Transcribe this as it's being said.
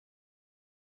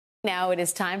Now it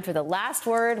is time for the last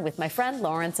word with my friend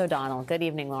Lawrence O'Donnell. Good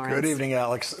evening, Lawrence. Good evening,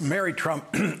 Alex. Mary Trump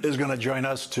is going to join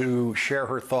us to share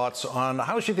her thoughts on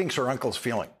how she thinks her uncle's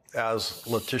feeling as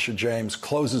Letitia James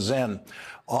closes in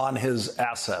on his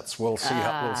assets. We'll see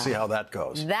how that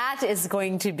goes. That is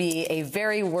going to be a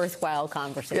very worthwhile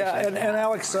conversation. Yeah, and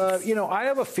Alex, I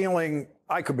have a feeling,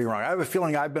 I could be wrong, I have a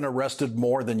feeling I've been arrested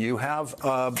more than you have,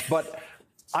 but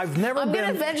I've never I'm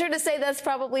going to venture to say that's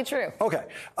probably true. Okay.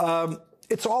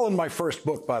 It's all in my first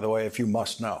book, by the way, if you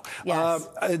must know. Yes.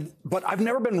 But I've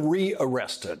never been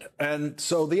rearrested. And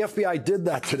so the FBI did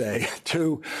that today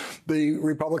to the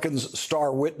Republicans'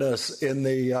 star witness in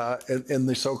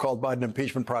the so-called Biden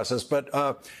impeachment process. But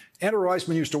Andrew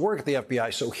Weissmann used to work at the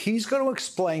FBI, so he's going to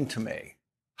explain to me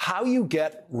how you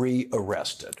get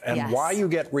rearrested and why you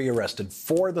get rearrested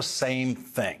for the same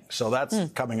thing. So that's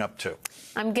coming up, too.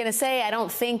 I'm going to say I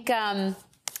don't think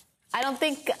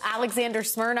Alexander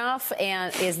Smirnoff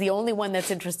is the only one that's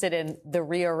interested in the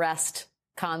rearrest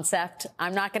concept.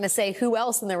 I'm not going to say who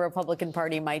else in the Republican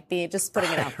Party might be, just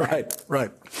putting it out there.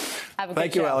 Right.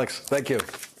 Thank you, Alex. Thank you.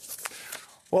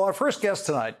 Well, our first guest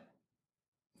tonight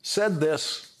said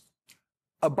this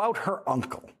about her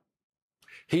uncle.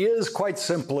 He is quite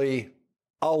simply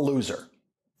a loser.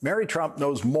 Mary Trump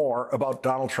knows more about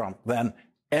Donald Trump than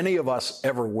any of us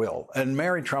ever will. And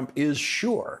Mary Trump is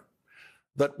sure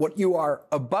that what you are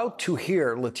about to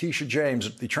hear Letitia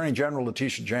James, the Attorney General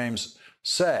Letitia James,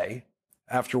 say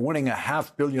after winning a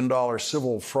 $500 million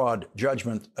civil fraud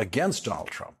judgment against Donald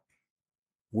Trump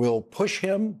will push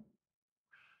him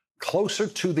closer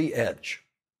to the edge.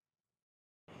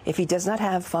 If he does not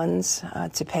have funds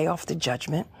to pay off the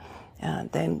judgment,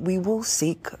 then we will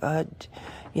seek,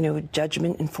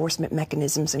 judgment enforcement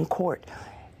mechanisms in court,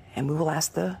 and we will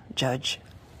ask the judge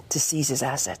to seize his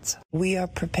assets. We are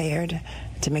prepared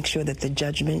to make sure that the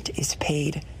judgment is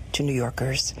paid to New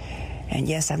Yorkers. And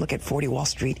yes, I look at 40 Wall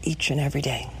Street each and every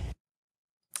day.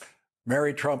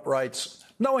 Mary Trump writes,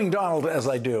 knowing Donald as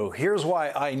I do, here's why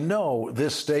I know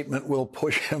this statement will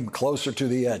push him closer to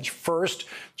the edge. First,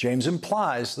 James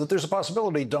implies that there's a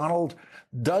possibility Donald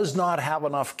does not have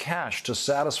enough cash to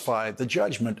satisfy the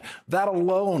judgment. That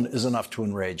alone is enough to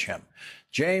enrage him.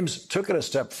 James took it a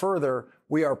step further.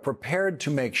 We are prepared to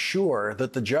make sure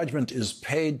that the judgment is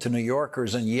paid to New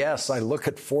Yorkers. And yes, I look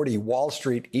at 40 Wall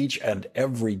Street each and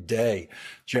every day,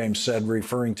 James said,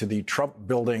 referring to the Trump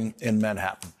building in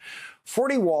Manhattan.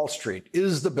 40 Wall Street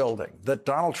is the building that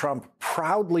Donald Trump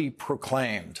proudly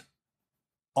proclaimed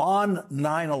on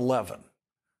 9/11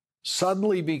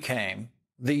 suddenly became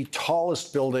the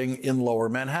tallest building in Lower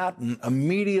Manhattan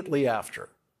immediately after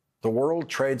the World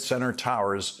Trade Center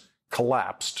towers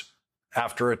collapsed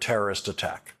after a terrorist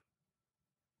attack.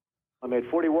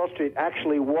 40 Wall Street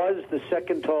actually was the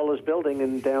second tallest building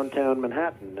in downtown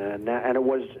Manhattan, and it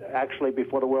was actually,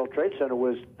 before the World Trade Center,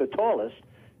 was the tallest.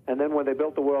 And then when they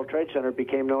built the World Trade Center, it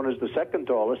became known as the second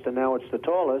tallest, and now it's the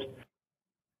tallest.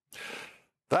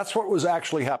 That's what was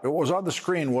actually happening. What was on the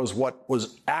screen was what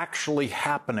was actually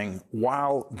happening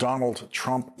while Donald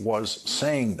Trump was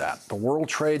saying that. The World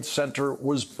Trade Center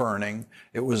was burning.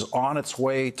 It was on its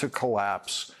way to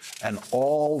collapse. And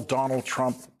all Donald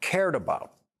Trump cared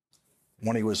about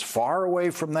when he was far away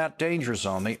from that danger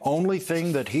zone, the only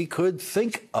thing that he could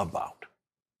think about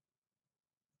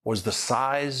was the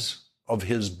size of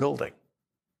his building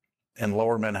in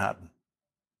Lower Manhattan.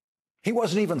 He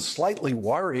wasn't even slightly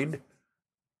worried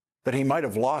that he might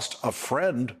have lost a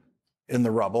friend in the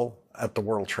rubble at the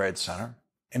World Trade Center.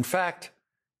 In fact,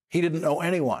 he didn't know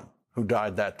anyone who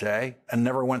died that day and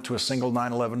never went to a single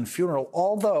 9/11 funeral,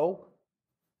 although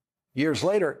years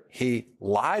later he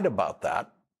lied about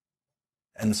that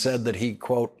and said that he,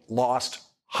 quote, lost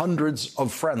hundreds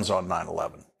of friends on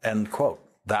 9/11, end quote.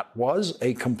 That was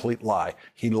a complete lie.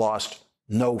 He lost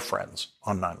no friends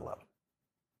on 9/11.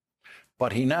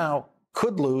 But he now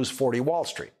could lose 40 Wall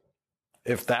Street,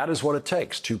 if that is what it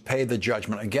takes to pay the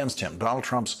judgment against him. Donald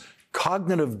Trump's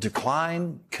cognitive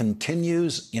decline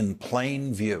continues in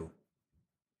plain view.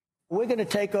 We're going to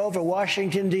take over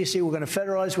Washington, D.C. We're going to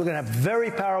federalize. We're going to have very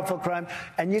powerful crime,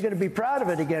 and you're going to be proud of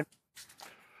it again.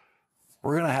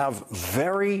 We're going to have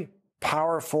very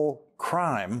powerful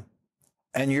crime,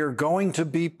 and you're going to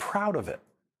be proud of it.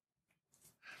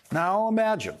 Now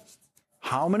imagine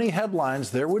how many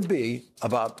headlines there would be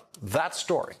about that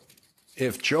story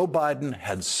if Joe Biden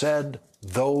had said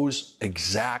those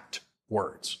exact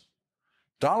words.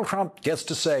 Donald Trump gets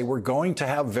to say, we're going to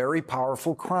have very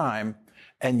powerful crime,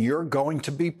 and you're going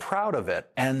to be proud of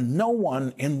it. And no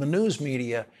one in the news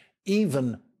media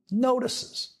even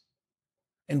notices.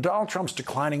 In Donald Trump's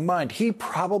declining mind, he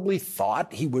probably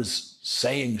thought he was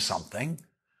saying something,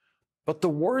 But the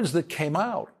words that came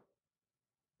out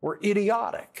were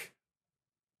idiotic.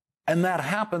 And that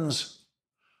happens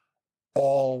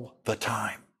all the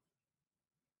time.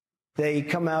 They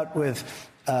come out with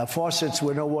faucets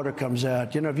where no water comes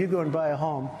out. You know, if you go and buy a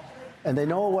home, and they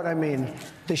know what I mean,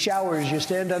 the showers, you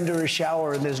stand under a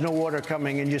shower and there's no water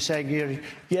coming, and you're saying you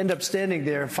end up standing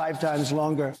there 5 times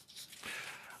longer.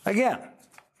 Again,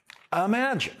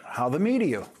 imagine how the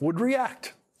media would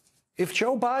react if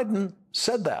Joe Biden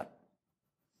said that.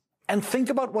 And think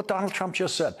about what Donald Trump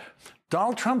just said.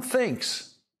 Donald Trump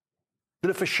thinks that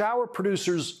if a shower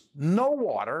produces no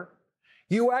water,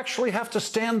 you actually have to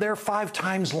stand there 5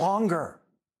 times longer.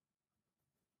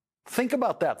 Think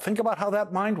about that. Think about how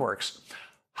that mind works.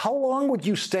 How long would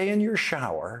you stay in your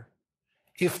shower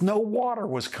if no water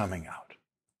was coming out?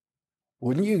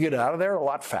 Wouldn't you get out of there a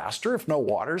lot faster if no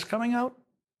water is coming out?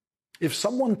 If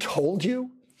someone told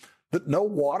you that no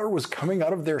water was coming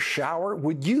out of their shower,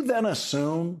 would you then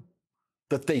assume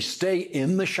that they stay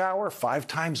in the shower 5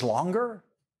 times longer?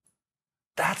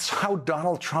 That's how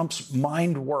Donald Trump's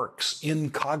mind works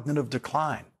in cognitive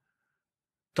decline.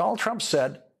 Donald Trump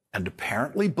said, and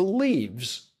apparently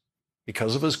believes,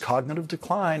 because of his cognitive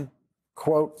decline,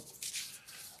 quote,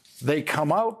 they come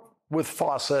out with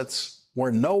faucets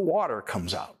where no water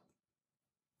comes out.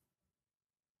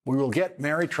 We will get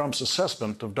Mary Trump's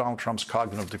assessment of Donald Trump's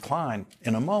cognitive decline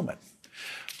in a moment.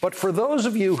 But for those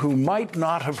of you who might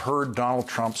not have heard Donald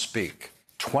Trump speak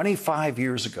 25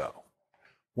 years ago,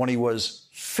 when he was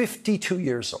 52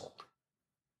 years old,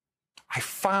 I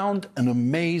found an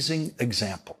amazing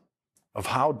example of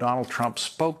how Donald Trump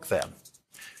spoke then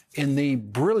in the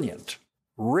brilliant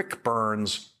Rick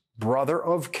Burns, brother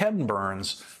of Ken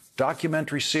Burns,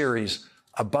 documentary series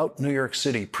about New York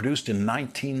City, produced in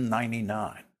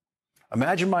 1999.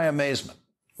 Imagine my amazement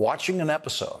watching an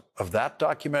episode of that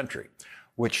documentary,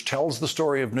 which tells the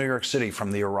story of New York City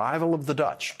from the arrival of the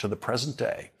Dutch to the present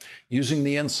day, using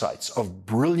the insights of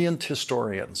brilliant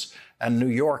historians and New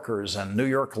Yorkers and New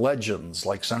York legends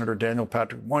like Senator Daniel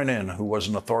Patrick Moynihan, who was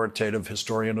an authoritative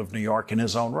historian of New York in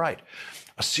his own right.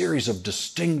 A series of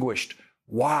distinguished,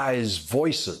 wise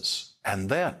voices. And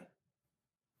then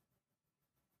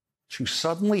to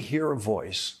suddenly hear a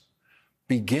voice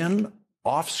begin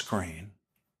off screen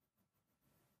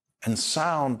and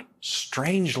sound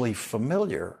strangely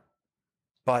familiar,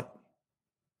 but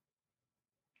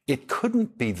it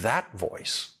couldn't be that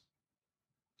voice,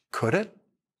 could it?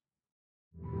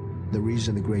 The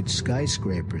reason the great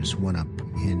skyscrapers went up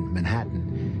in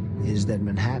Manhattan is that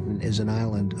Manhattan is an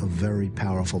island of very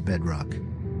powerful bedrock.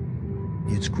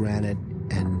 It's granite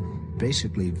and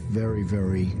basically very,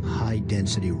 very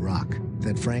high-density rock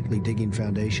that, frankly, digging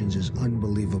foundations is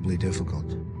unbelievably difficult.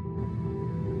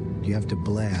 You have to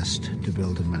blast to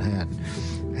build in Manhattan.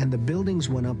 And the buildings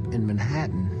went up in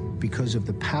Manhattan because of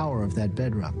the power of that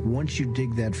bedrock. Once you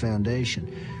dig that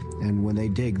foundation, and when they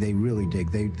dig, they really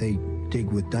dig. They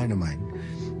dig with dynamite.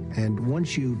 And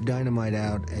once you dynamite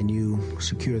out and you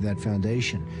secure that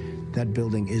foundation, that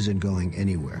building isn't going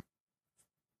anywhere.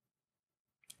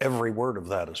 Every word of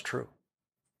that is true.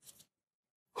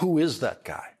 Who is that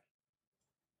guy?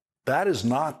 That is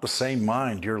not the same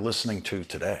mind you're listening to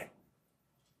today.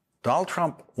 Donald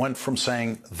Trump went from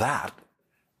saying that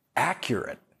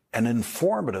accurate and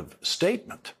informative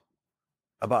statement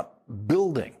about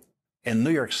building in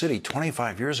New York City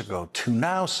 25 years ago to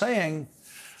now saying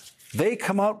they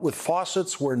come out with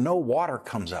faucets where no water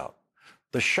comes out.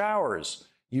 The showers,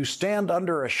 you stand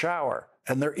under a shower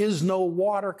and there is no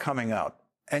water coming out.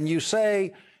 And you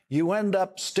say you end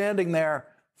up standing there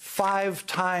 5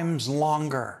 times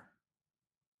longer.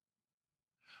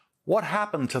 What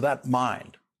happened to that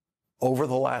mind over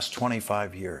the last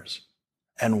 25 years?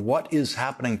 And what is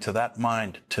happening to that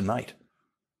mind tonight?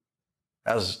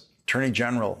 As Attorney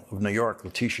General of New York,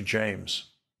 Letitia James,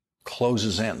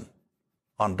 closes in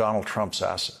on Donald Trump's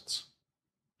assets.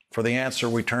 For the answer,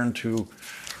 we turn to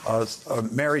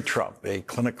Mary Trump, a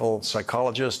clinical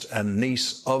psychologist and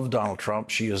niece of Donald Trump.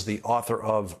 She is the author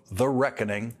of The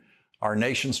Reckoning, Our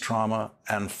Nation's Trauma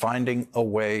and Finding a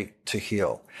Way to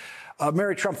Heal.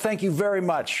 Mary Trump, thank you very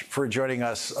much for joining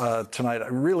us tonight. I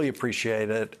really appreciate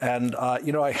it. And,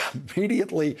 I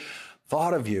immediately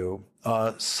thought of you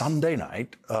Sunday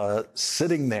night,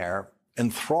 sitting there,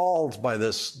 enthralled by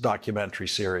this documentary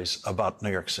series about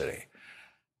New York City.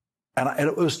 And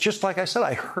it was just like I said,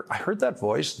 I heard that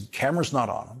voice, the camera's not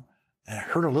on him, and I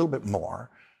heard a little bit more.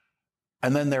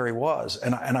 And then there he was.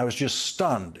 And I was just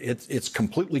stunned. It's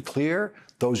completely clear.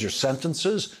 Those are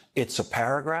sentences. It's a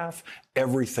paragraph.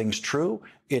 Everything's true.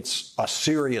 It's a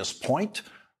serious point.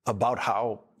 about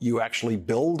how you actually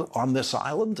build on this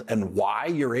island and why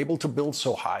you're able to build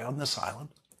so high on this island.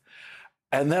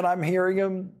 And then I'm hearing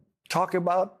him talk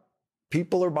about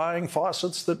people are buying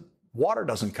faucets that water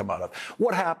doesn't come out of.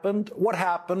 What happened? What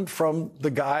happened from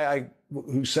the guy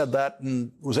who said that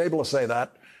and was able to say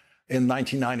that in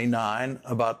 1999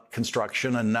 about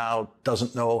construction and now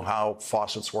doesn't know how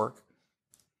faucets work?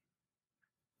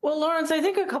 Well, Lawrence, I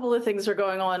think a couple of things are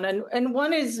going on. And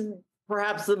one is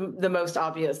perhaps the most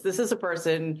obvious. This is a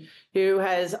person who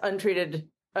has untreated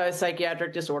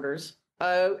psychiatric disorders.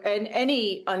 And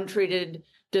any untreated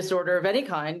disorder of any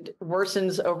kind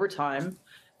worsens over time,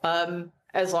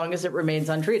 as long as it remains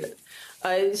untreated.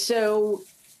 So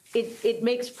it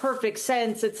makes perfect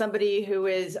sense that somebody who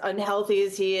is unhealthy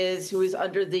as he is, who is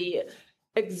under the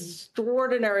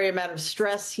extraordinary amount of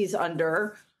stress he's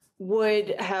under,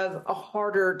 would have a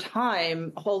harder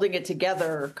time holding it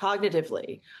together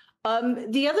cognitively.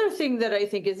 The other thing that I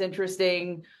think is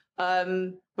interesting,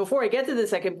 before I get to the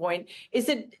second point, is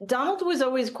that Donald was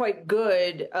always quite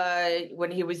good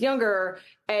when he was younger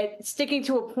at sticking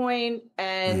to a point,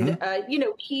 and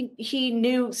he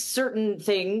knew certain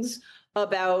things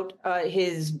about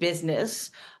his business,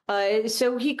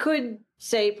 so he could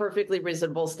say perfectly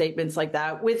reasonable statements like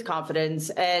that with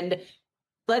confidence. And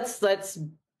let's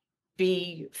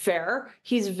be fair,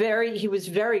 he was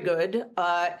very good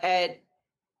at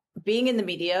being in the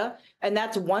media. And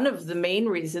that's one of the main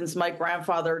reasons my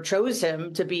grandfather chose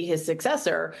him to be his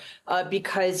successor,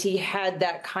 because he had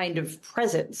that kind of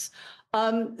presence.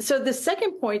 So the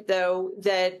second point, though,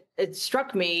 that it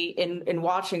struck me in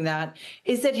watching that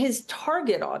is that his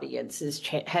target audience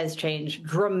has changed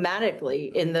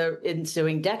dramatically in the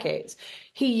ensuing decades.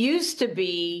 He used to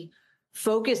be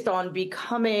focused on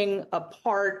becoming a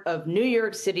part of New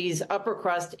York City's upper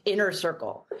crust inner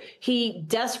circle. He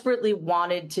desperately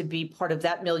wanted to be part of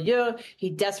that milieu. He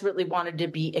desperately wanted to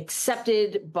be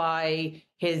accepted by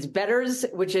his betters,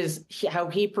 which is how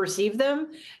he perceived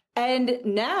them. And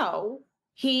now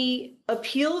he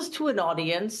appeals to an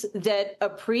audience that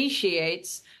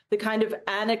appreciates the kind of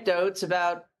anecdotes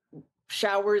about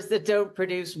showers that don't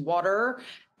produce water,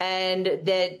 and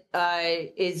that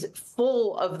is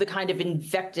full of the kind of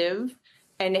invective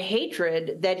and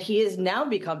hatred that he has now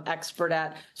become expert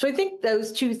at. So I think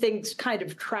those two things kind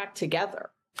of track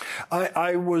together.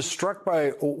 I was struck by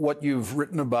what you've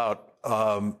written about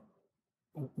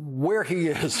where he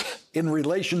is in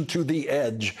relation to the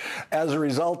edge as a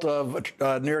result of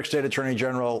New York State Attorney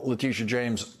General Letitia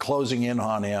James closing in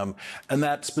on him. And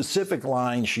that specific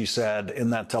line she said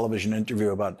in that television interview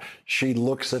about she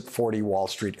looks at 40 Wall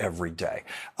Street every day.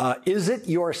 Is it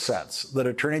your sense that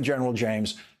Attorney General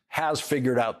James has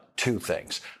figured out two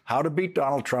things: how to beat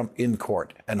Donald Trump in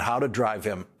court and how to drive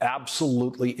him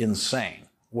absolutely insane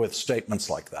with statements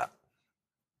like that?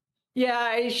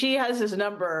 Yeah, she has his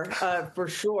number for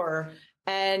sure.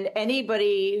 And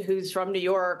anybody who's from New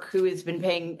York who has been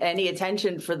paying any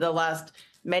attention for the last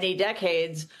many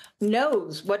decades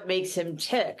knows what makes him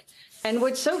tick. And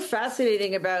what's so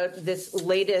fascinating about this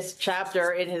latest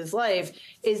chapter in his life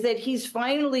is that he's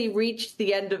finally reached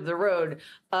the end of the road.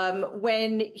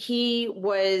 When he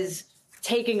was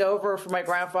taking over for my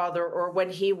grandfather, or when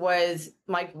he was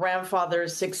my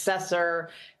grandfather's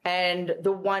successor and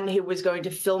the one who was going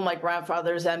to fill my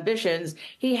grandfather's ambitions,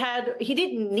 he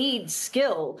didn't need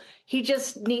skill. He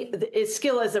just needed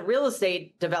skill as a real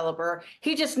estate developer.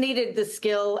 He just needed the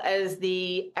skill as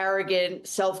the arrogant,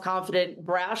 self-confident,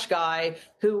 brash guy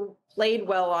who played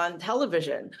well on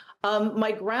television.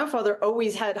 My grandfather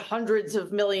always had hundreds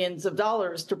of millions of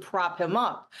dollars to prop him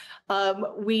up.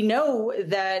 We know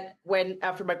that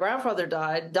after my grandfather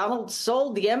died, Donald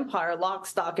sold the empire lock,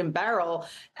 stock, and barrel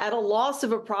at a loss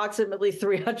of approximately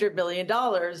 $300 million.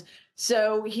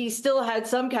 So he still had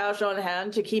some cash on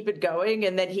hand to keep it going,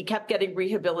 and then he kept getting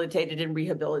rehabilitated and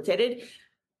rehabilitated.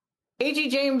 A.G.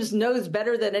 James knows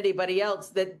better than anybody else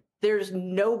that there's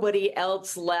nobody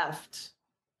else left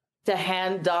to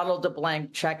hand Donald a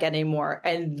blank check anymore.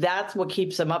 And that's what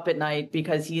keeps him up at night,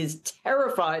 because he is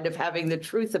terrified of having the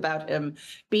truth about him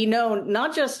be known,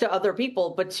 not just to other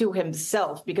people, but to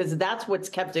himself, because that's what's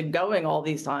kept him going all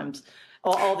these times,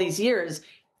 all these years.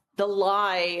 The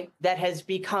lie that has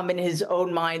become in his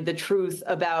own mind the truth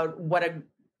about what a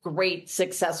great,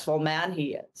 successful man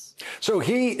he is. So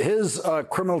his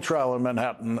criminal trial in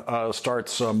Manhattan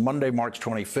starts Monday, March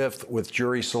 25th with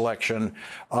jury selection.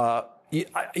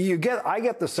 I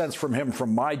get the sense from him,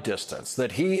 from my distance,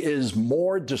 that he is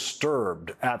more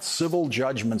disturbed at civil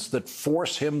judgments that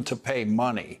force him to pay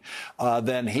money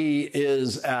than he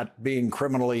is at being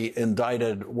criminally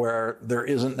indicted, where there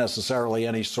isn't necessarily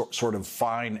any sort of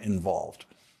fine involved.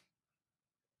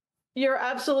 You're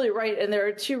absolutely right. And there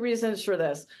are two reasons for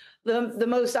this. The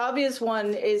most obvious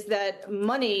one is that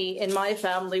money in my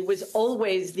family was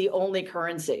always the only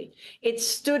currency. It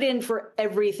stood in for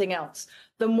everything else.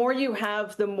 The more you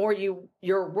have, the more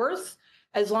you're worth.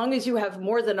 As long as you have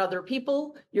more than other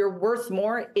people, you're worth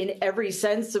more in every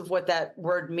sense of what that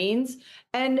word means.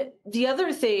 And the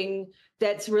other thing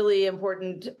that's really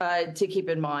important to keep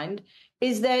in mind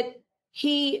is that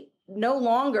he no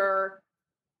longer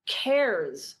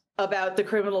cares about the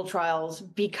criminal trials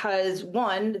because,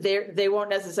 one, they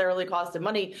won't necessarily cost him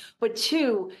money, but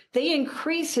two, they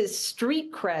increase his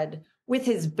street cred with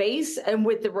his base and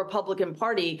with the Republican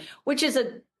Party, which is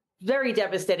a very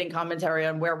devastating commentary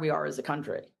on where we are as a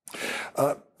country.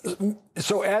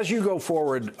 So as you go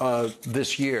forward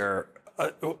this year,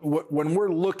 when we're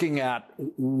looking at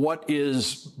what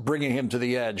is bringing him to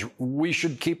the edge, we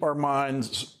should keep our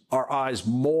eyes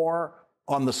more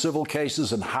on the civil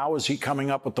cases and how is he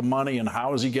coming up with the money and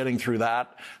how is he getting through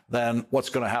that than what's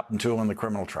going to happen to him in the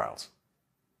criminal trials.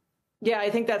 Yeah, I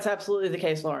think that's absolutely the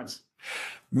case, Lawrence.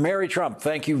 Mary Trump,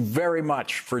 thank you very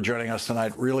much for joining us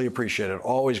tonight. Really appreciate it.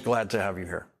 Always glad to have you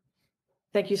here.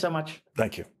 Thank you so much.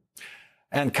 Thank you.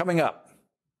 And coming up,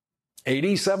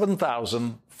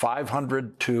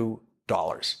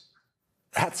 $87,502.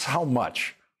 That's how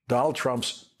much Donald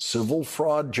Trump's civil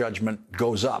fraud judgment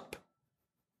goes up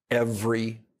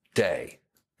every day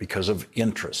because of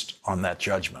interest on that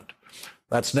judgment.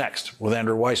 That's next with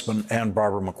Andrew Weissmann and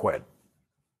Barbara McQuaid.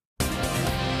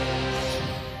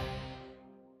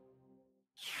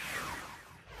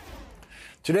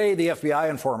 Today, the FBI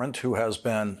informant who has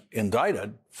been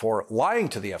indicted for lying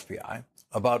to the FBI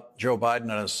about Joe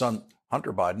Biden and his son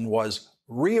Hunter Biden was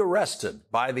rearrested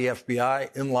by the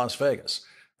FBI in Las Vegas.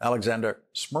 Alexander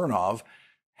Smirnov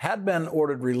had been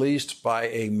ordered released by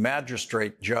a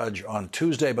magistrate judge on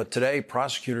Tuesday, but today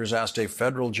prosecutors asked a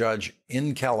federal judge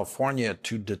in California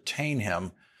to detain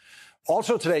him.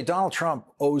 Also today, Donald Trump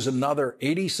owes another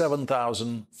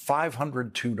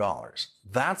 $87,502.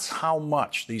 That's how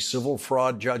much the civil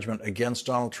fraud judgment against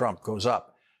Donald Trump goes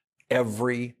up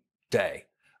every day.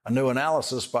 A new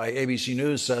analysis by ABC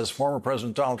News says former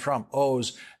President Donald Trump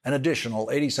owes an additional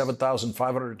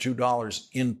 $87,502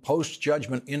 in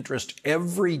post-judgment interest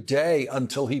every day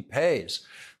until he pays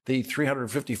the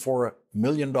 $354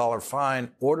 million fine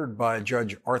ordered by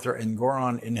Judge Arthur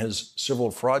Engoron in his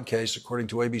civil fraud case, according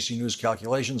to ABC News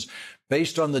calculations.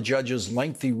 Based on the judge's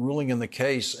lengthy ruling in the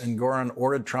case, Engoron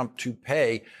ordered Trump to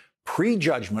pay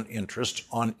prejudgment interest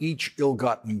on each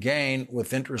ill-gotten gain,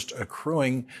 with interest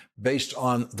accruing based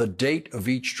on the date of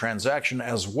each transaction,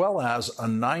 as well as a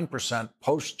 9%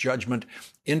 post-judgment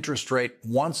interest rate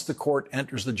once the court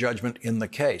enters the judgment in the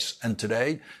case. And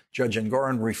today, Judge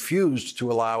Engoron refused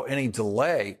to allow any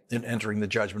delay in entering the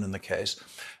judgment in the case.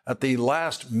 At the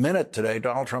last minute today,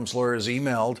 Donald Trump's lawyers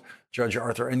emailed Judge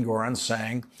Arthur Engoron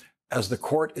saying, as the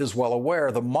court is well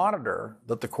aware, the monitor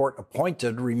that the court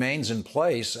appointed remains in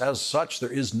place. As such, there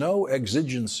is no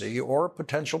exigency or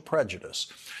potential prejudice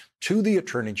to the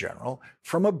Attorney General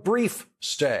from a brief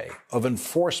stay of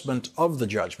enforcement of the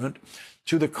judgment.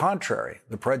 To the contrary,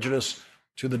 the prejudice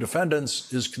to the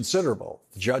defendants is considerable.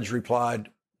 The judge replied,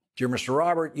 "Dear Mr.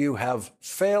 Robert, you have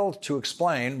failed to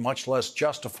explain, much less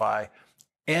justify,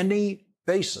 any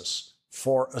basis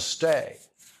for a stay.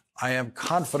 I am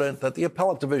confident that the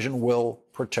appellate division will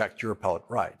protect your appellate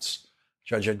rights."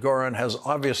 Judge Engoron has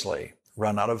obviously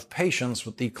run out of patience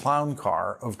with the clown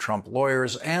car of Trump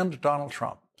lawyers and Donald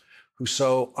Trump, who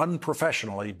so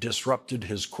unprofessionally disrupted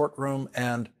his courtroom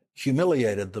and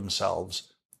humiliated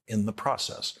themselves in the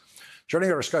process. Joining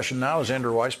our discussion now is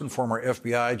Andrew Weissmann, former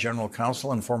FBI general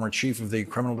counsel and former chief of the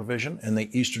criminal division in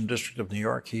the Eastern District of New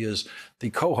York. He is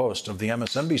the co-host of the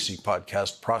MSNBC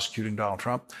podcast, Prosecuting Donald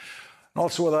Trump. And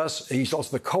also with us, he's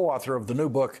also the co-author of the new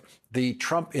book, The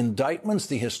Trump Indictments,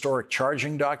 the Historic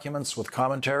Charging Documents, with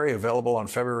commentary, available on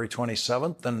February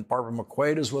 27th. And Barbara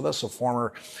McQuaid is with us, a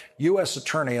former U.S.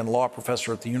 attorney and law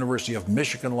professor at the University of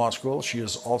Michigan Law School. She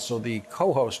is also the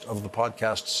co-host of the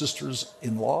podcast Sisters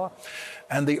in Law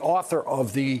and the author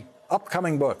of the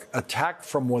upcoming book, Attack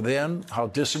from Within, How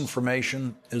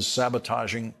Disinformation is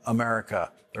Sabotaging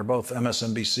America. They're both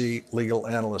MSNBC legal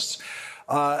analysts.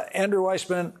 Andrew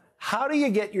Weissmann, how do you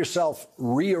get yourself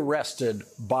rearrested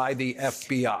by the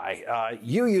FBI?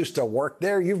 You used to work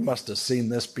there. You must have seen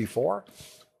this before.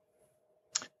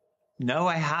 No,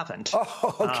 I haven't.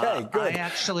 Oh, okay, good.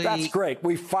 That's great.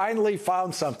 We finally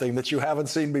found something that you haven't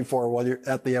seen before while you're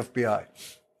at the FBI.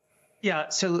 Yeah,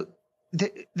 so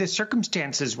the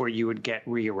circumstances where you would get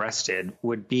rearrested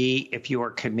would be if you are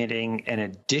committing an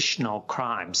additional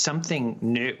crime, something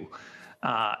new.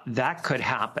 That could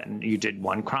happen. You did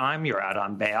one crime, you're out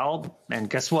on bail, and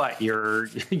guess what? You're a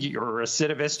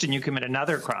recidivist and you commit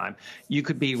another crime. You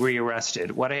could be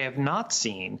rearrested. What I have not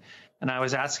seen, and I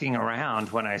was asking around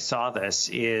when I saw this,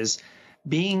 is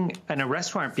being an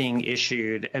arrest warrant being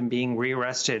issued and being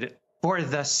rearrested for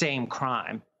the same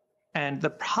crime. And the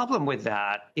problem with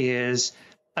that is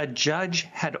a judge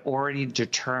had already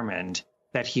determined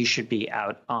that he should be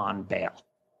out on bail.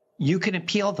 You can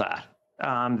appeal that.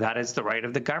 That is the right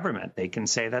of the government. They can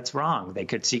say that's wrong. They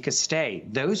could seek a stay.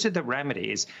 Those are the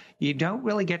remedies. You don't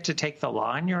really get to take the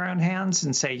law in your own hands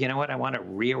and say, you know what, I want to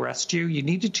rearrest you. You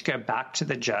needed to go back to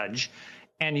the judge,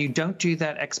 and you don't do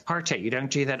that ex parte. You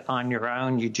don't do that on your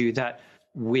own. You do that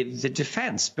with the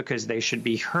defense because they should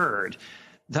be heard.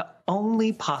 The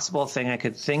only possible thing I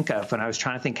could think of when I was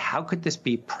trying to think how could this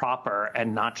be proper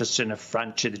and not just an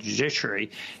affront to the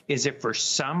judiciary is if for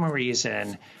some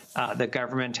reason the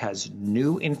government has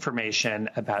new information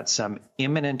about some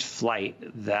imminent flight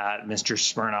that Mr.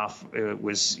 Smirnoff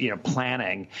was,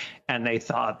 planning, and they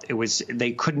thought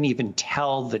they couldn't even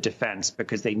tell the defense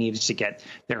because they needed to get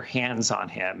their hands on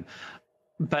him.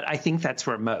 But I think that's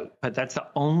remote. But that's the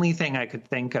only thing I could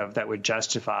think of that would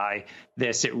justify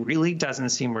this. It really doesn't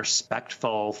seem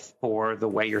respectful for the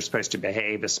way you're supposed to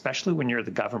behave, especially when you're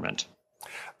the government.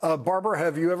 Barbara,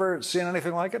 have you ever seen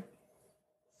anything like it?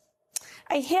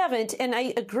 I haven't, and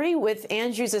I agree with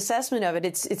Andrew's assessment of it.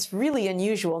 It's really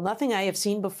unusual, nothing I have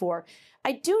seen before.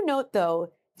 I do note,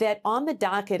 though, that on the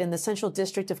docket in the Central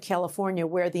District of California,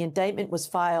 where the indictment was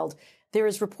filed, there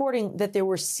is reporting that there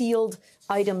were sealed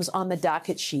items on the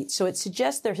docket sheet. So it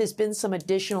suggests there has been some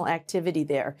additional activity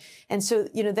there. And so,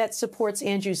 that supports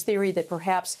Andrew's theory that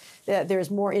perhaps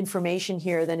there's more information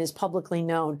here than is publicly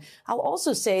known. I'll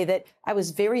also say that I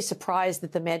was very surprised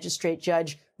that the magistrate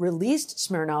judge released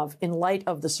Smirnov in light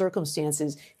of the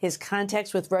circumstances, his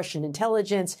contacts with Russian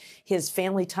intelligence, his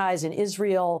family ties in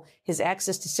Israel, his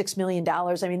access to $6 million.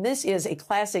 I mean, this is a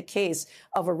classic case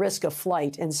of a risk of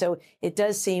flight. And so it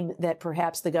does seem that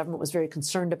perhaps the government was very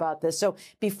concerned about this. So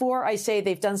before I say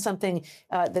they've done something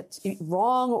that's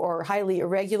wrong or highly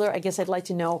irregular, I guess I'd like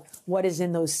to know what is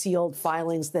in those sealed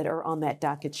filings that are on that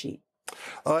docket sheet.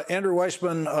 Andrew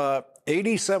Weissmann,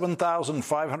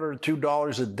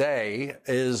 $87,502 a day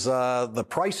is the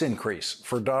price increase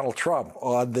for Donald Trump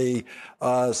on the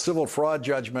civil fraud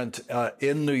judgment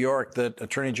in New York that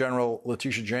Attorney General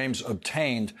Letitia James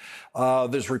obtained.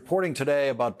 There's reporting today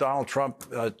about Donald Trump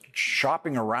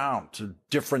shopping around to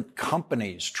different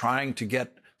companies trying to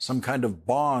get some kind of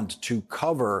bond to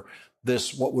cover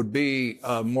this, what would be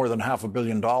more than $500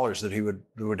 million that he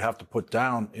would have to put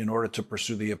down in order to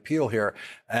pursue the appeal here.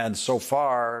 And so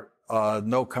far,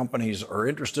 no companies are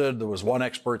interested. There was one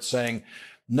expert saying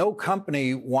no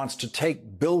company wants to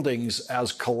take buildings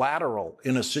as collateral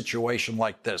in a situation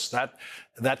like this. That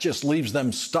just leaves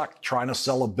them stuck trying to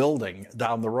sell a building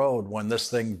down the road when this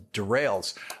thing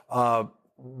derails.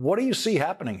 What do you see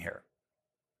happening here?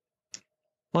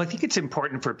 Well, I think it's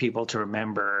important for people to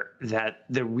remember that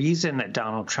the reason that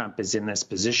Donald Trump is in this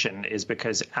position is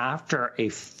because after a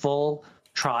full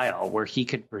trial where he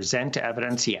could present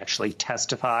evidence, he actually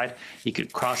testified, he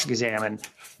could cross-examine,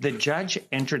 the judge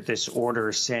entered this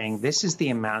order saying this is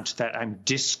the amount that I'm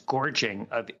disgorging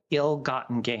of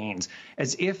ill-gotten gains,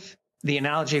 as if the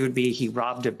analogy would be he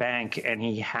robbed a bank and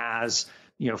he has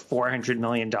 $400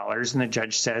 million, and the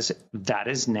judge says that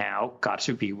is now got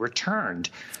to be returned.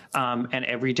 And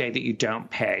every day that you don't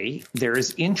pay, there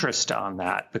is interest on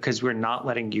that because we're not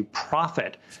letting you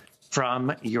profit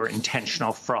from your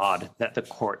intentional fraud that the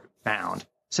court found.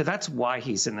 So that's why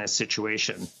he's in this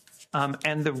situation.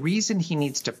 And the reason he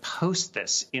needs to post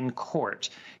this in court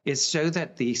is so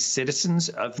that the citizens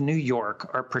of New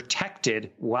York are protected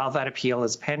while that appeal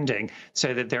is pending,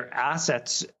 so that their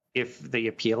assets, if the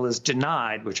appeal is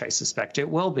denied, which I suspect it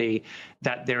will be,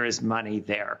 that there is money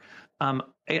there.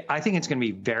 I think it's going to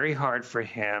be very hard for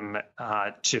him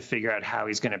to figure out how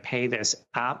he's going to pay this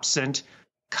absent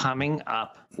coming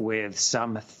up with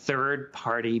some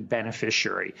third-party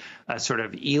beneficiary, a sort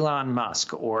of Elon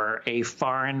Musk or a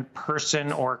foreign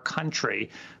person or country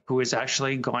who is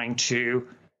actually going to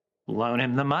loan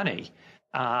him the money.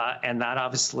 And that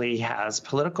obviously has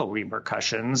political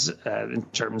repercussions in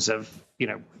terms of,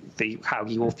 how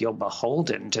he will feel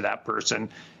beholden to that person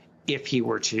if he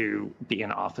were to be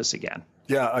in office again.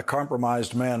 Yeah, a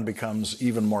compromised man becomes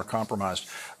even more compromised.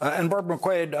 And Barbara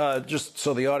McQuaid, just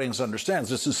so the audience understands,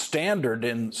 this is standard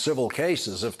in civil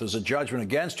cases. If there's a judgment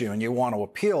against you and you want to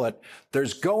appeal it,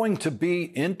 there's going to be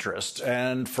interest.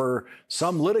 And for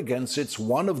some litigants, it's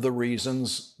one of the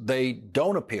reasons they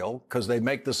don't appeal, because they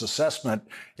make this assessment,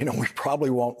 we probably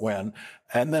won't win.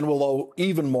 And then we'll owe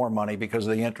even more money because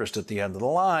of the interest at the end of the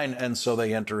line. And so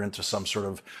they enter into some sort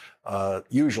of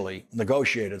usually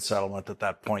negotiated settlement at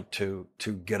that point to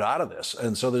get out of this.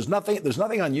 And so there's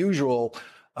nothing unusual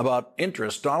about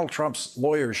interest. Donald Trump's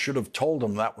lawyers should have told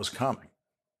him that was coming.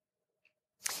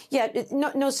 Yeah,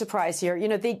 no surprise here.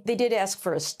 They did ask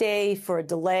for a stay, for a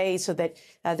delay, so that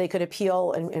they could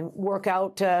appeal and work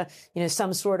out,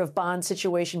 some sort of bond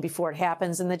situation before it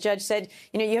happens. And the judge said,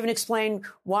 you haven't explained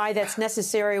why that's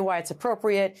necessary, why it's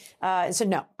appropriate. And so,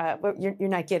 no, you're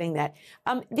not getting that.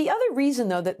 The other reason,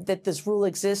 though, that this rule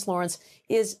exists, Lawrence,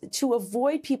 is to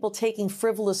avoid people taking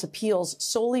frivolous appeals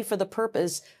solely for the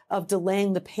purpose of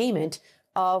delaying the payment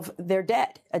of their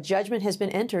debt. A judgment has been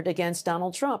entered against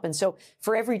Donald Trump. And so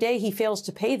for every day he fails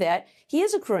to pay that, he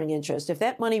is accruing interest. If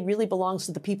that money really belongs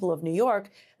to the people of New York,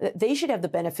 they should have the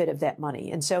benefit of that money.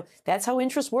 And so that's how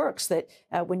interest works, that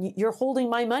when you're holding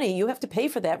my money, you have to pay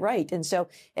for that right. And so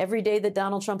every day that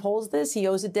Donald Trump holds this, he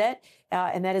owes a debt,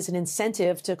 and that is an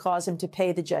incentive to cause him to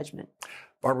pay the judgment.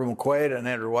 Barbara McQuaid and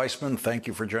Andrew Weissmann, thank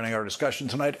you for joining our discussion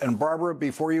tonight. And Barbara,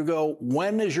 before you go,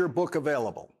 when is your book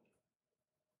available?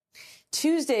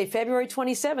 Tuesday, February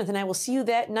 27th, and I will see you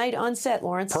that night on set,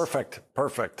 Lawrence.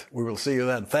 Perfect. We will see you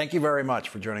then. Thank you very much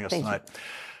for joining us tonight.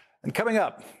 And coming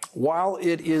up, while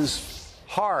it is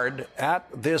hard at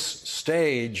this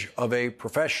stage of a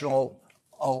presidential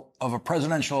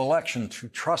election to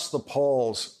trust the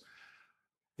polls,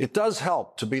 it does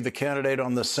help to be the candidate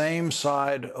on the same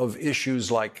side of issues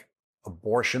like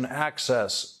abortion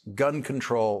access, gun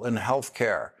control, and health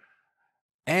care,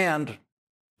 and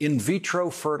in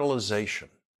vitro fertilization.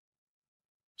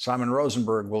 Simon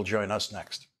Rosenberg will join us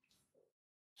next.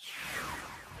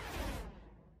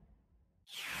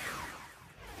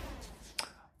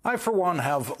 I, for one,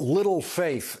 have little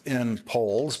faith in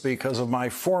polls because of my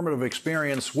formative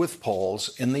experience with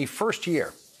polls in the first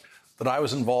year that I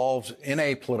was involved in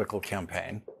a political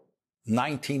campaign,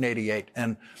 1988.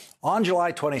 And on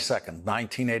July 22nd,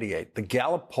 1988, the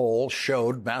Gallup poll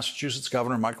showed Massachusetts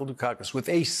Governor Michael Dukakis with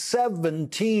a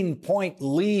 17-point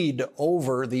lead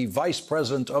over the Vice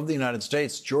President of the United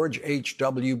States, George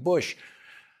H.W. Bush,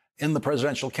 in the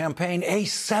presidential campaign, a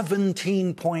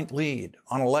 17-point lead.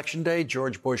 On Election Day,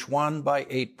 George Bush won by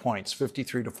 8 points,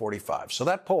 53-45. So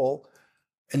that poll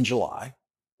in July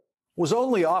was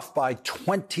only off by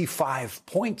 25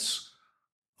 points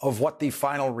of what the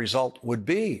final result would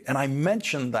be. And I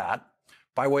mentioned that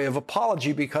by way of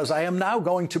apology because I am now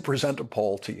going to present a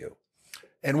poll to you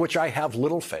in which I have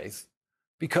little faith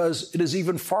because it is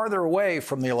even farther away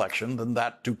from the election than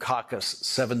that Dukakis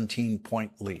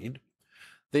 17-point lead.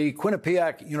 The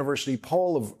Quinnipiac University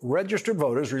poll of registered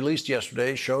voters released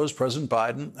yesterday shows President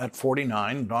Biden at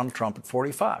 49 and Donald Trump at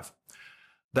 45.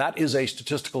 That is a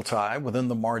statistical tie within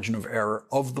the margin of error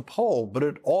of the poll, but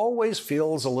it always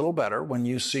feels a little better when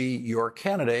you see your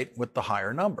candidate with the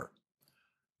higher number.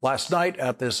 Last night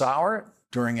at this hour,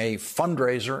 during a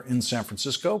fundraiser in San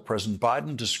Francisco, President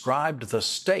Biden described the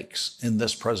stakes in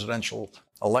this presidential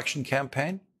election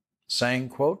campaign, saying,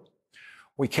 quote,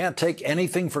 "We can't take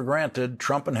anything for granted.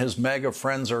 Trump and his MAGA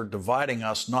friends are dividing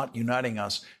us, not uniting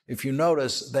us. If you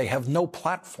notice, they have no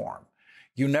platform.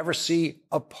 You never see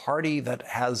a party that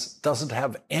doesn't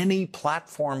have any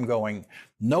platform going,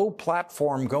 no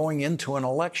platform going into an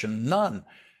election, none.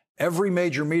 Every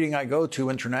major meeting I go to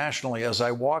internationally, as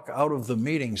I walk out of the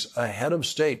meetings, a head of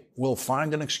state will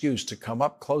find an excuse to come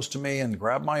up close to me and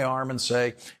grab my arm and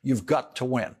say, you've got to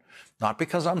win. Not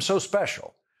because I'm so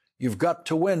special. You've got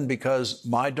to win because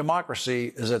my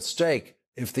democracy is at stake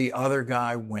if the other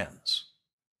guy wins.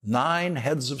 9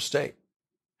 heads of state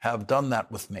have done that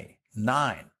with me.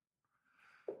 9.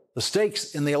 The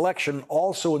stakes in the election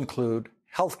also include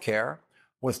health care,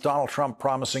 with Donald Trump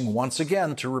promising once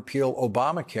again to repeal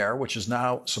Obamacare, which is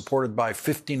now supported by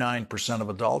 59% of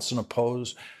adults and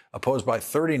opposed by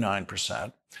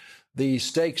 39%. The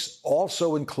stakes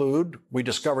also include, we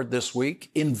discovered this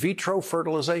week, in vitro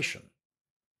fertilization.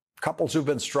 Couples who've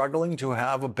been struggling to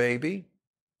have a baby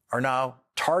are now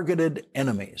targeted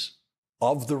enemies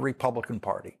of the Republican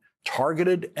Party.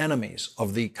 Targeted enemies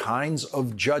of the kinds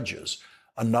of judges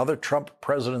another Trump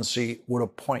presidency would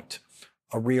appoint.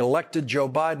 A reelected Joe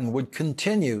Biden would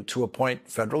continue to appoint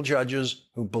federal judges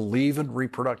who believe in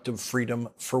reproductive freedom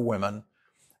for women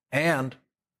and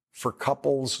for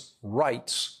couples'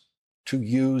 rights to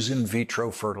use in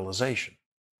vitro fertilization.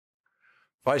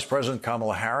 Vice President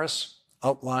Kamala Harris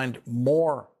outlined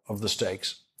more of the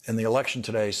stakes in the election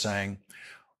today, saying,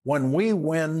 when we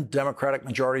win Democratic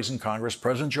majorities in Congress,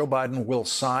 President Joe Biden will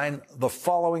sign the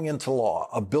following into law: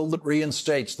 a bill that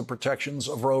reinstates the protections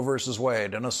of Roe versus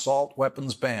Wade, an assault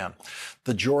weapons ban,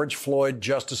 the George Floyd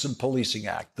Justice and Policing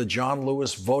Act, the John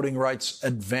Lewis Voting Rights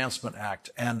Advancement Act,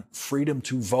 and Freedom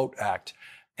to Vote Act,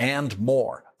 and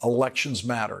more. Elections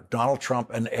matter. Donald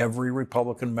Trump and every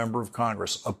Republican member of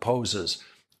Congress opposes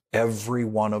every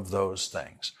one of those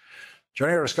things.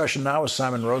 Joining our discussion now is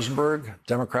Simon Rosenberg,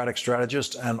 Democratic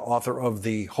strategist and author of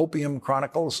the Hopium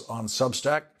Chronicles on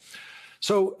Substack.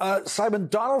 So, Simon,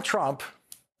 Donald Trump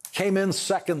came in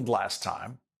second last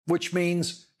time, which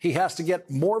means he has to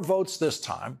get more votes this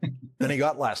time than he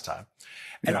got last time.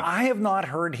 And I have not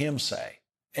heard him say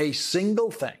a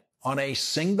single thing on a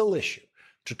single issue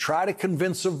to try to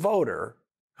convince a voter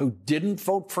who didn't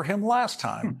vote for him last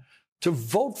time to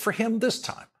vote for him this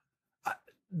time.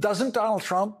 Doesn't Donald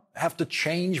Trump have to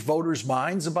change voters'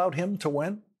 minds about him to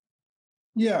win?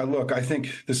 Yeah, look, I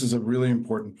think this is a really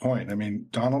important point. I mean,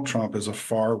 Donald Trump is a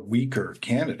far weaker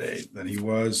candidate than he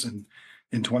was in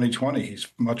 2020. He's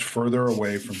much further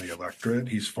away from the electorate.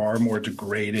 He's far more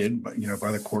degraded,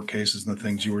 by the court cases and the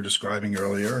things you were describing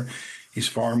earlier. He's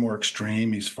far more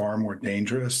extreme. He's far more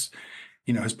dangerous.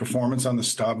 His performance on the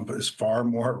stump is far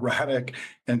more erratic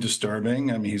and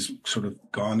disturbing. I mean, he's sort of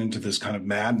gone into this kind of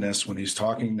madness when he's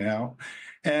talking now.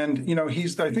 And,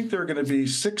 I think there are going to be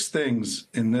 6 things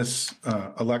in this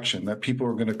election that people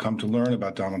are going to come to learn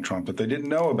about Donald Trump that they didn't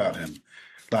know about him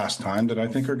last time, that I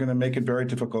think are going to make it very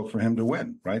difficult for him to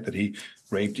win, right? That he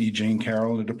raped E. Jean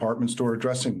Carroll in a department store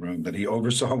dressing room, that he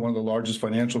oversaw one of the largest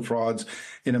financial frauds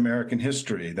in American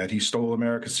history, that he stole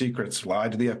America's secrets,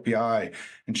 lied to the FBI,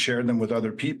 and shared them with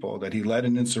other people, that he led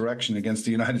an insurrection against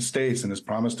the United States and has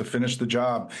promised to finish the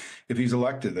job if he's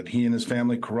elected, that he and his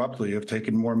family corruptly have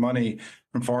taken more money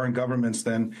from foreign governments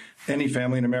than any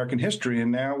family in American history.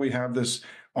 And now we have this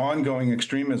ongoing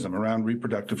extremism around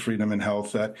reproductive freedom and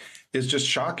health that is just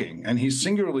shocking. And he's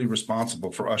singularly responsible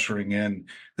for ushering in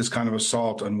this kind of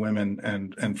assault on women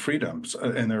and freedoms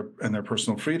and their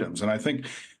personal freedoms. And I think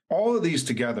all of these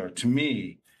together, to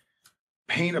me,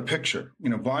 paint a picture.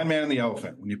 Blind man and the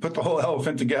elephant. When you put the whole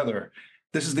elephant together,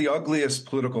 this is the ugliest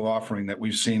political offering that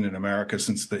we've seen in America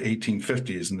since the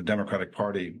 1850s in the Democratic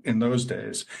Party in those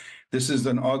days. This is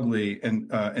an ugly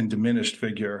and diminished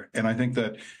figure. And I think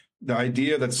that the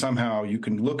idea that somehow you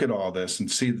can look at all this and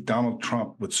see Donald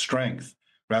Trump with strength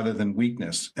rather than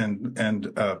weakness and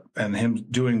him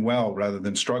doing well rather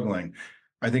than struggling,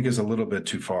 I think is a little bit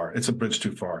too far. It's a bridge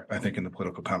too far, I think, in the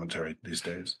political commentary these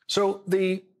days. So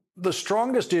the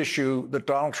strongest issue that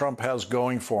Donald Trump has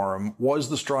going for him was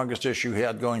the strongest issue he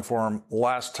had going for him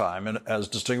last time, and as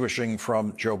distinguishing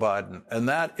from Joe Biden, and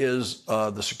that is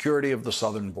the security of the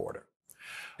southern border.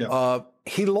 Yeah.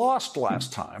 He lost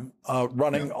last time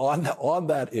running on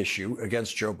that issue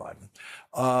against Joe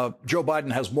Biden. Joe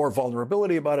Biden has more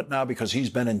vulnerability about it now because he's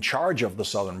been in charge of the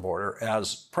southern border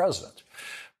as president.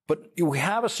 But you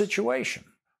have a situation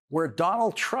where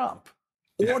Donald Trump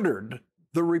ordered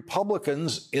the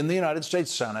Republicans in the United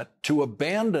States Senate to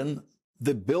abandon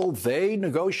the bill they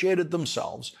negotiated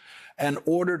themselves and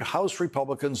ordered House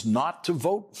Republicans not to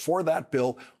vote for that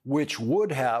bill, which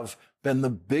would have been the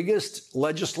biggest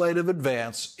legislative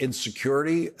advance in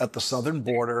security at the southern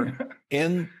border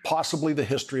in possibly the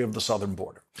history of the southern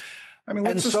border. I mean,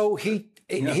 and so he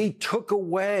took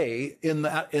away in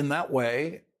that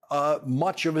way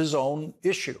much of his own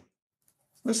issue.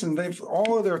 Listen,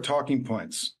 all of their talking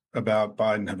points about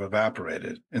Biden have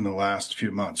evaporated in the last few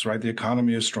months, right? The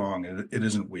economy is strong. It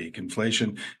isn't weak.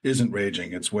 Inflation isn't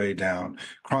raging. It's way down.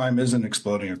 Crime isn't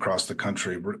exploding across the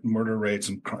country. Murder rates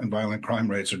and violent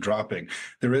crime rates are dropping.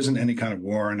 There isn't any kind of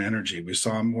war on energy. We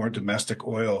saw more domestic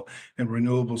oil and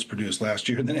renewables produced last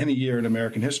year than any year in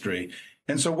American history.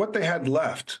 And so what they had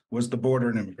left was the border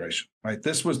and immigration, right?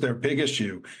 This was their big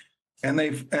issue. And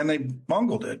they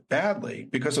bungled it badly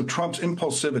because of Trump's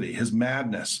impulsivity, his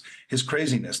madness, his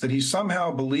craziness, that he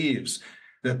somehow believes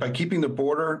that by keeping the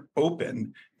border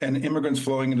open and immigrants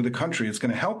flowing into the country, it's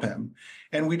going to help him.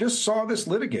 And we just saw this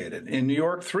litigated in New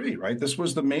York 3, right? This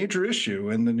was the major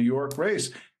issue in the New York race.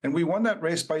 And we won that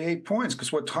race by 8 points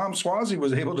because what Tom Suozzi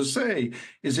was able to say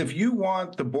is if you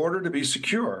want the border to be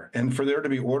secure and for there to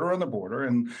be order on the border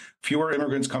and fewer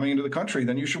immigrants coming into the country,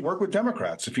 then you should work with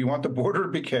Democrats. If you want the border to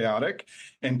be chaotic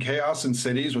and chaos in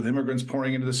cities with immigrants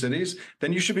pouring into the cities,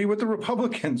 then you should be with the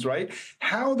Republicans, right?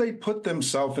 How they put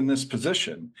themselves in this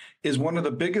position is one of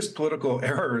the biggest political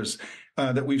errors errors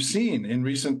that we've seen in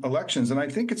recent elections. And I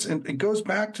think it goes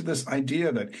back to this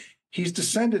idea that he's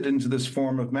descended into this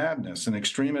form of madness and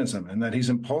extremism, and that he's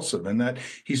impulsive, and that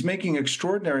he's making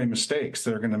extraordinary mistakes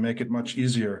that are going to make it much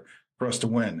easier for us to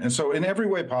win. And so in every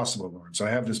way possible, Lawrence, I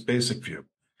have this basic view.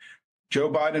 Joe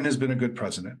Biden has been a good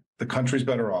president. The country's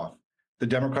better off. The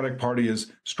Democratic Party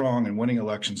is strong and winning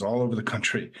elections all over the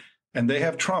country. And they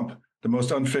have Trump, the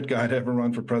most unfit guy to ever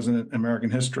run for president in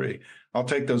American history. I'll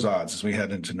take those odds as we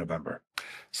head into November.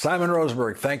 Simon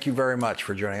Rosenberg, thank you very much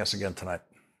for joining us again tonight.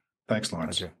 Thanks,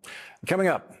 Lawrence. Thank you. Coming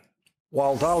up,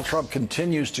 while Donald Trump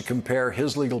continues to compare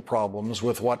his legal problems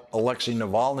with what Alexei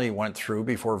Navalny went through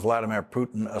before Vladimir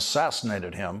Putin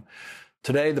assassinated him,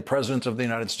 today the President of the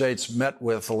United States met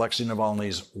with Alexei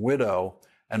Navalny's widow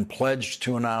and pledged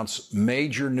to announce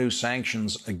major new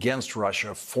sanctions against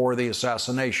Russia for the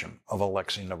assassination of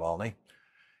Alexei Navalny.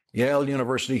 Yale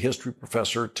University history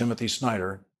professor Timothy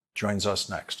Snyder joins us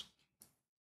next.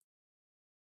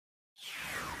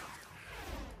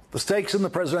 The stakes in the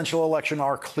presidential election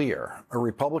are clear. A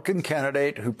Republican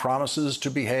candidate who promises to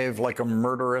behave like a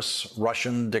murderous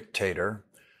Russian dictator,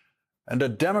 and a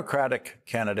Democratic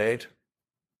candidate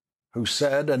who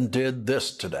said and did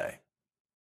this today.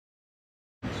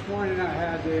 This morning I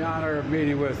had the honor of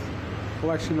meeting with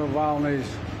Alexei Navalny's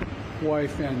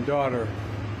wife and daughter.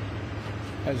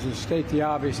 As to state the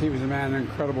obvious, he was a man of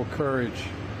incredible courage.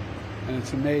 And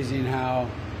it's amazing how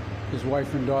his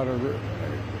wife and daughter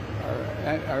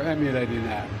are emulating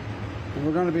that. And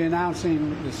we're going to be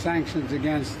announcing the sanctions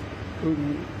against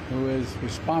Putin, who is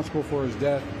responsible for his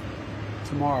death,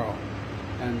 tomorrow.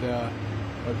 And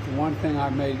but the one thing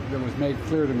that was made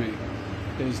clear to me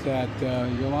is that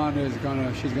Yolanda is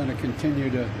she's going to continue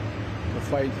the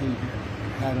fight he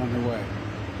had underway.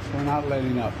 So we're not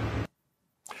letting up.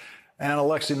 And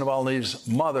Alexei Navalny's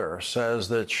mother says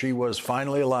that she was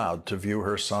finally allowed to view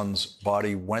her son's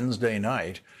body Wednesday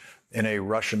night in a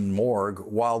Russian morgue.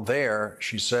 While there,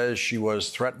 she says she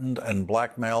was threatened and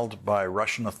blackmailed by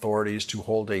Russian authorities to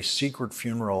hold a secret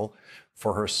funeral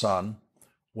for her son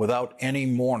without any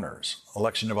mourners.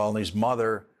 Alexei Navalny's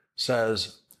mother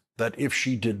says that if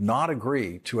she did not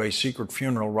agree to a secret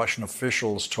funeral, Russian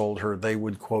officials told her they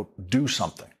would, quote, do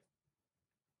something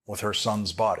with her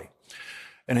son's body.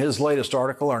 In his latest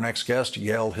article, our next guest,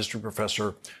 Yale history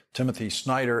professor Timothy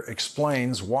Snyder,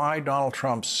 explains why Donald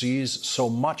Trump sees so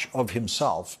much of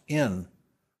himself in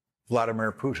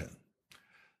Vladimir Putin.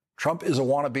 Trump is a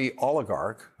wannabe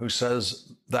oligarch who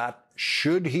says that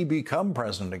should he become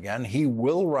president again, he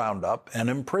will round up and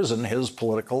imprison his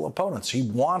political opponents. He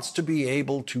wants to be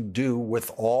able to do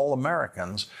with all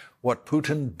Americans what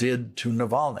Putin did to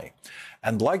Navalny.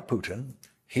 And like Putin,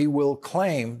 he will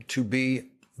claim to be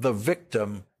the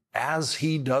victim as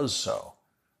he does so.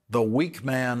 The weak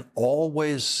man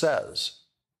always says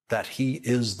that he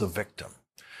is the victim.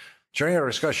 Joining our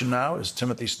discussion now is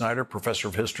Timothy Snyder, professor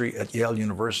of history at Yale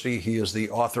University. He is the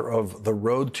author of The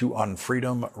Road to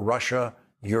Unfreedom, Russia,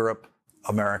 Europe,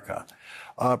 America.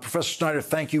 Professor Snyder,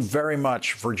 thank you very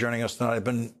much for joining us tonight. I've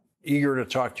been eager to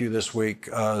talk to you this week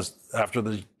after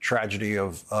the tragedy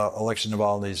of Alexei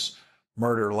Navalny's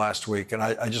murder last week. And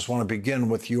I just want to begin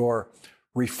with your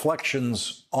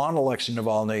reflections on Alexei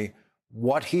Navalny,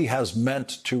 what he has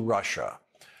meant to Russia,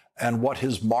 and what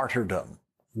his martyrdom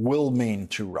will mean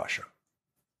to Russia.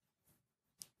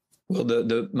 Well,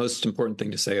 the most important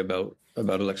thing to say about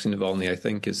Alexei Navalny, I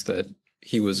think, is that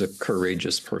he was a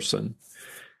courageous person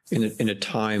in a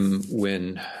time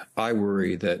when I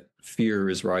worry that fear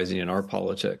is rising in our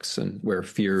politics, and where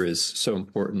fear is so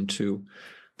important to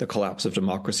the collapse of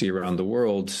democracy around the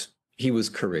world. He was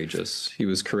courageous. He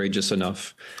was courageous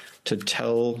enough to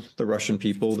tell the Russian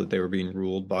people that they were being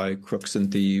ruled by crooks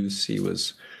and thieves. He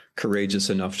was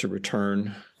courageous enough to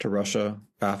return to Russia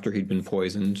after he'd been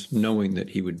poisoned, knowing that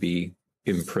he would be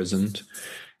imprisoned.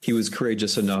 He was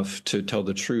courageous enough to tell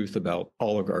the truth about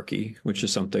oligarchy, which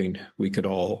is something we could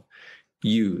all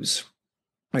use.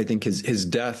 I think his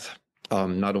death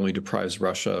not only deprives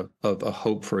Russia of a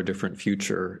hope for a different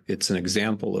future, it's an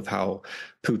example of how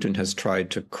Putin has tried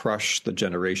to crush the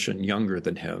generation younger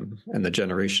than him and the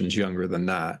generations younger than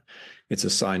that. It's a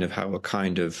sign of how a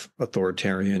kind of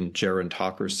authoritarian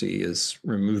gerontocracy is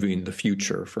removing the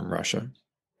future from Russia.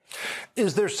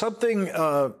 Is there something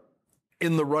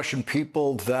in the Russian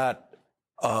people that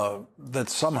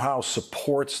somehow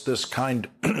supports this kind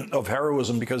of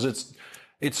heroism? Because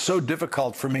it's so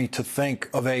difficult for me to think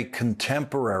of a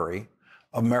contemporary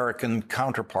American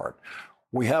counterpart.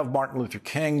 We have Martin Luther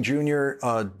King Jr.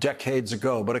 Decades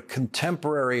ago, but a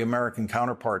contemporary American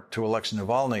counterpart to Alexei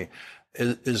Navalny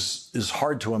is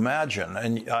hard to imagine.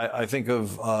 And I think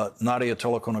of Nadia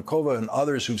Tolokonnikova and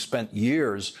others who've spent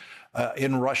years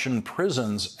in Russian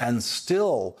prisons and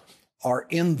still are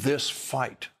in this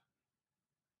fight.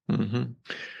 Mm-hmm.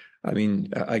 I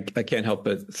mean, I can't help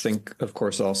but think, of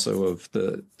course, also of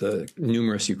the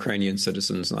numerous Ukrainian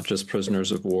citizens, not just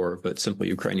prisoners of war, but simply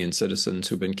Ukrainian citizens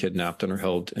who've been kidnapped and are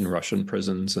held in Russian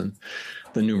prisons, and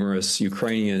the numerous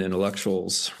Ukrainian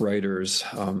intellectuals, writers,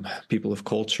 people of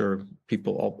culture,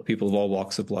 people of all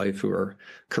walks of life who are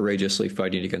courageously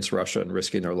fighting against Russia and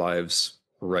risking their lives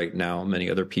right now. Many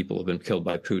other people have been killed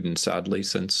by Putin, sadly,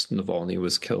 since Navalny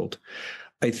was killed.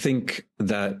 I think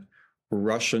that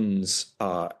Russians,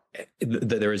 that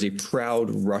there is a proud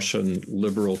Russian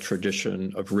liberal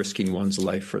tradition of risking one's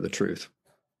life for the truth.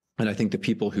 And I think the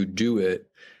people who do it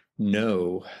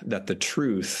know that the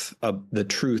truth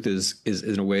is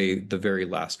in a way the very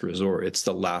last resort. It's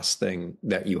the last thing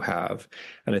that you have.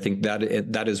 And I think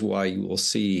that is why you will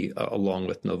see, along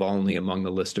with Navalny, among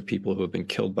the list of people who have been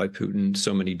killed by Putin,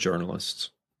 so many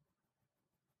journalists.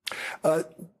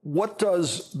 What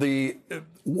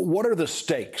are the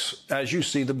stakes, as you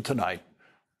see them tonight,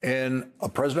 in a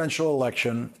presidential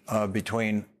election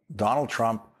between Donald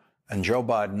Trump and Joe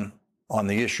Biden on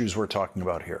the issues we're talking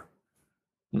about here?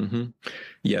 Mm-hmm.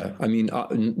 Yeah, I mean,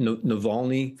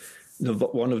 Navalny,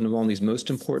 one of Navalny's most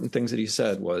important things that he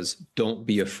said was, don't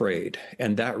be afraid.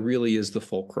 And that really is the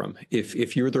fulcrum.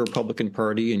 If you're the Republican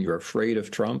Party and you're afraid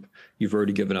of Trump, you've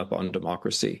already given up on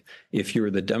democracy. If you're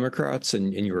the Democrats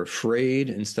and you're afraid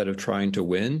instead of trying to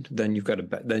win, then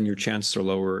then your chances are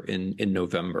lower in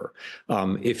November.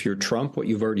 If you're Trump, what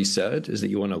you've already said is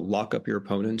that you want to lock up your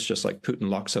opponents, just like Putin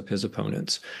locks up his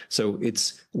opponents. So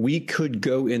we could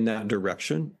go in that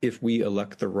direction if we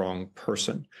elect the wrong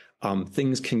person.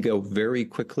 Things can go very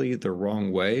quickly the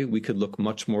wrong way. We could look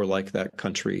much more like that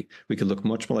country. We could look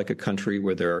much more like a country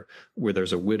where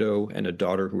there's a widow and a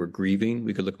daughter who are grieving.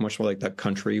 We could look much more like that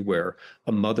country where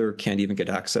a mother can't even get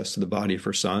access to the body of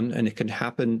her son. And it can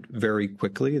happen very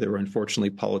quickly. There are unfortunately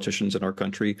politicians in our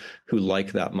country who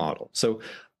like that model. So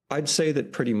I'd say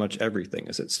that pretty much everything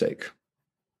is at stake.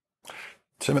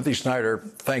 Timothy Snyder,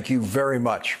 thank you very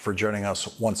much for joining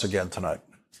us once again tonight.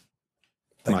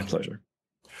 My pleasure.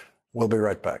 We'll be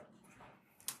right back.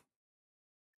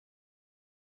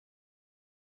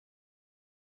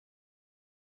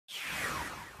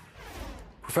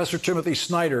 Professor Timothy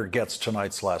Snyder gets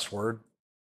tonight's last word.